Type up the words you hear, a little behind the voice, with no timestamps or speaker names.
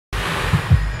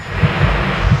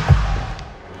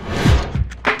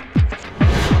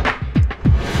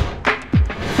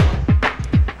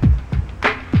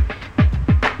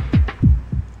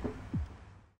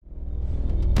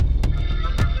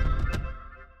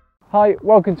Hi,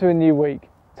 welcome to a new week.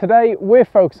 Today we're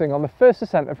focusing on the first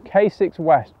ascent of K6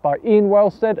 West by Ian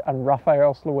Wellstead and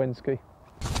Raphael Slawinski.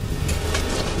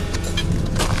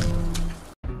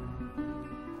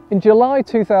 In July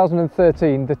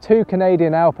 2013, the two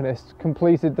Canadian alpinists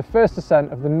completed the first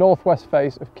ascent of the northwest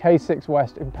face of K6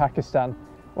 West in Pakistan,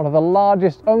 one of the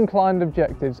largest unclimbed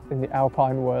objectives in the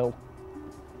alpine world.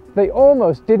 They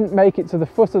almost didn't make it to the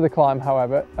foot of the climb,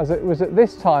 however, as it was at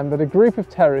this time that a group of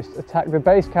terrorists attacked the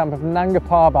base camp of Nanga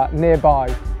Parbat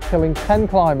nearby, killing 10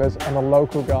 climbers and a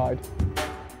local guide.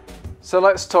 So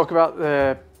let's talk about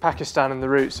the Pakistan and the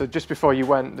route. So just before you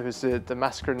went, there was the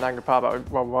massacre in Nanga Parbat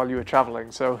while you were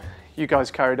travelling. So you guys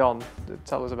carried on.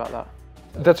 Tell us about that.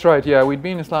 That's right, yeah. We'd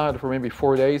been in Islamabad for maybe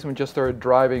 4 days. We just started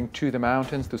driving to the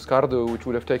mountains, to Skardu, which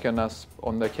would have taken us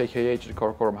on the KKH, the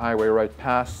Karakoram highway, right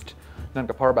past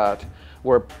Nanga Parbat.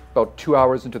 We're about 2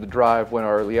 hours into the drive when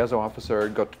our liaison officer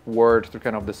got word through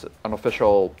kind of this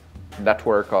unofficial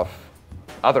network of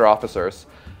other officers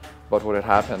about what had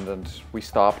happened, and we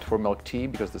stopped for milk tea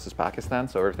because this is Pakistan,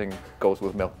 so everything goes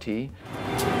with milk tea.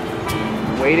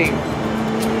 Waiting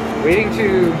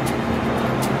to,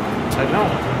 I don't know,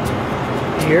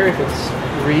 hear if it's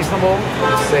reasonable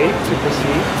and safe to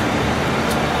proceed.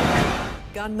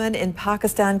 Gunmen in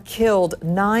Pakistan killed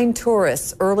 9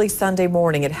 tourists early Sunday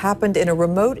morning. It happened in a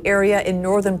remote area in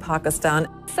northern Pakistan.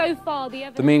 So far,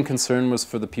 the main concern was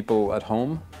for the people at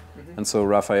home. And so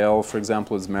Raphael, for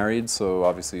example, is married, so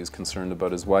obviously he's concerned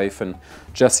about his wife. And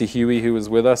Jesse Huey, who was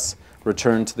with us,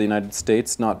 returned to the United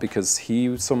States, not because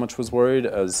he so much was worried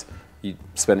as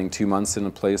spending 2 months in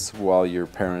a place while your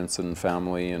parents and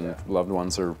family and loved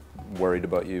ones are worried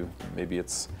about you. Maybe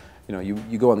it's, you know,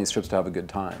 you go on these trips to have a good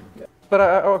time. But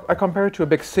I compare it to a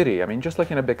big city. I mean, just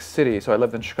like in a big city, so I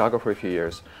lived in Chicago for a few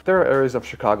years, there are areas of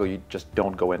Chicago you just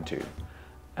don't go into.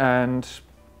 And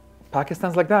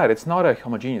Pakistan's like that. It's not a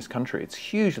homogeneous country. It's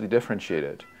hugely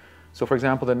differentiated. So for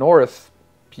example, the north,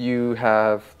 you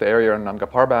have the area in Nanga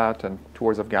Parbat and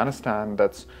towards Afghanistan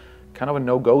that's kind of a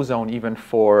no-go zone even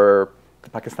for the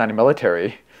Pakistani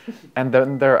military. And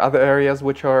then there are other areas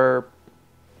which are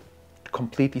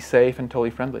completely safe and totally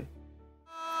friendly.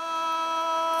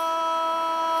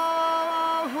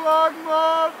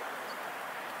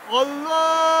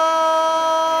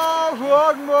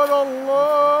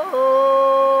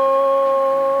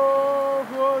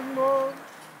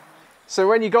 So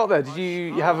when you got there, did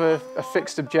you have a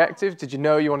fixed objective? Did you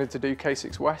know you wanted to do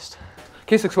K6 West?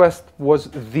 K6 West was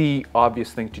the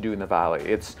obvious thing to do in the valley.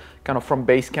 It's kind of from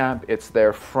base camp, it's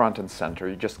there front and center.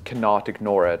 You just cannot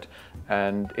ignore it.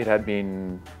 And it had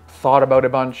been thought about a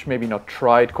bunch, maybe not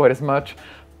tried quite as much,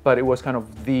 but it was kind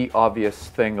of the obvious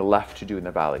thing left to do in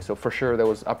the valley. So for sure that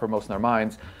was uppermost in our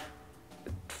minds.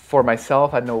 For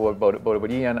myself, I know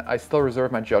about Ian, I still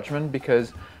reserve my judgment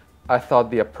because I thought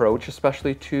the approach,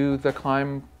 especially to the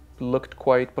climb, looked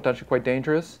potentially quite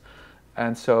dangerous.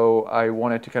 And so I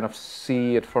wanted to kind of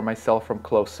see it for myself from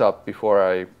close up before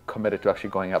I committed to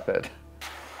actually going up it.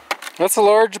 That's a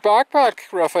large backpack,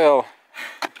 Raphael.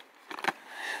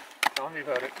 Tell me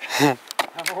about it.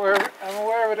 I'm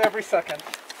aware of it every second.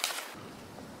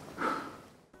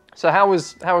 So how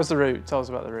was the route? Tell us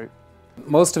about the route.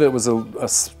 Most of it was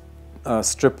a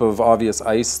strip of obvious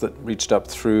ice that reached up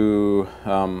through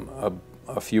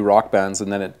a few rock bands,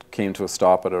 and then it came to a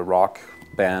stop at a rock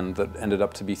band that ended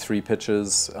up to be 3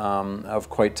 pitches of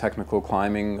quite technical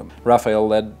climbing. Raphael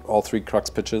led all 3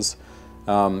 crux pitches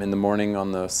in the morning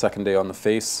on the second day on the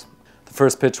face. The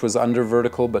first pitch was under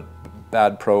vertical but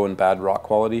bad pro and bad rock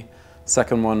quality.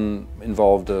 Second one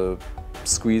involved a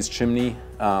squeezed chimney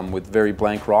with very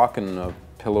blank rock and a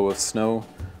pillow of snow,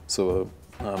 so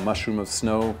a mushroom of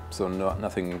snow, so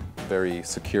nothing very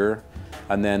secure.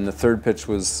 And then the third pitch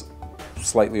was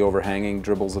slightly overhanging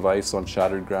dribbles of ice on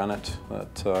shattered granite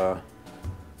that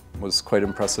was quite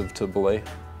impressive to belay.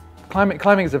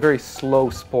 Climbing is a very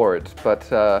slow sport, but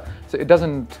so it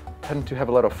doesn't tend to have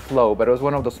a lot of flow, but it was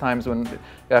one of those times when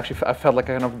I felt like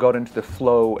I kind of got into the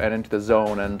flow and into the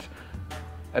zone, and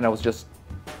I was just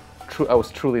I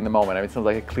was truly in the moment. I mean, it sounds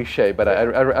like a cliche, but I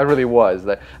really was.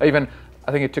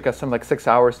 I think it took us something like 6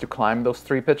 hours to climb those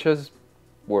 3 pitches.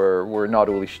 We're not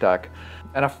really stuck.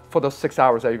 And for those 6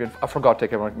 hours, I forgot to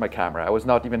take my camera. I was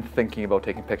not even thinking about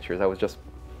taking pictures. I was just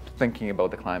thinking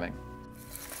about the climbing.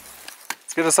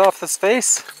 Let's get us off this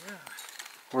face. Yeah.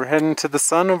 We're heading to the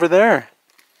sun over there.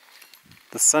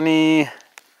 The sunny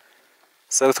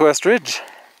southwest ridge.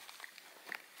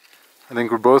 I think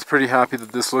we're both pretty happy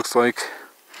that this looks like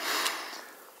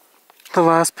the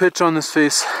last pitch on this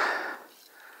face.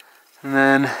 And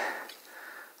then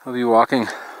I'll be walking.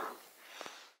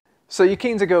 So you're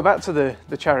keen to go back to the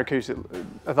Karakoram?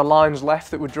 Are the lines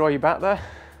left that would draw you back there?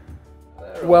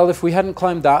 Well, if we hadn't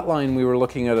climbed that line, we were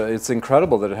looking at it's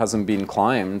incredible that it hasn't been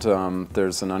climbed.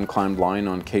 There's an unclimbed line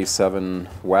on K7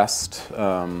 West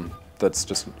that's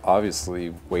just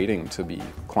obviously waiting to be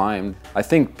climbed. I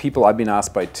think I've been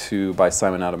asked by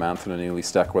Simon Adamanthan and Ely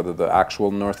Steck whether the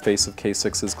actual north face of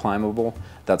K6 is climbable.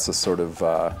 That's a sort of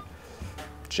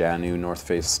Janu north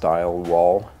face style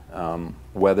wall.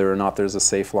 Whether or not there's a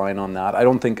safe line on that, I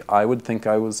would think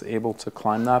I was able to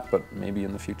climb that, but maybe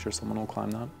in the future someone will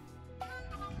climb that.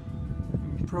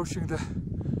 Approaching the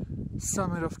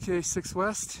summit of K6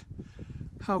 West.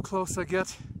 How close I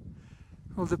get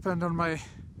will depend on my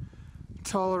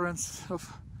tolerance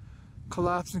of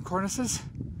collapsing cornices.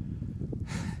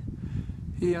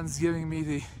 Ian's giving me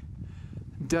the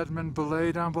Deadman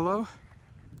belay down below.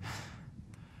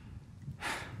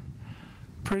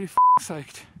 Pretty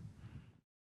psyched.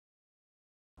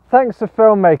 Thanks to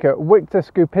filmmaker Wiktor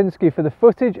Skupinski for the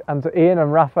footage and to Ian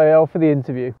and Raphael for the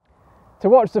interview. To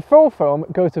watch the full film,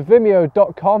 go to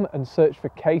vimeo.com and search for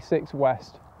K6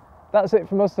 West. That's it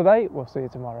from us today. We'll see you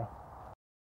tomorrow.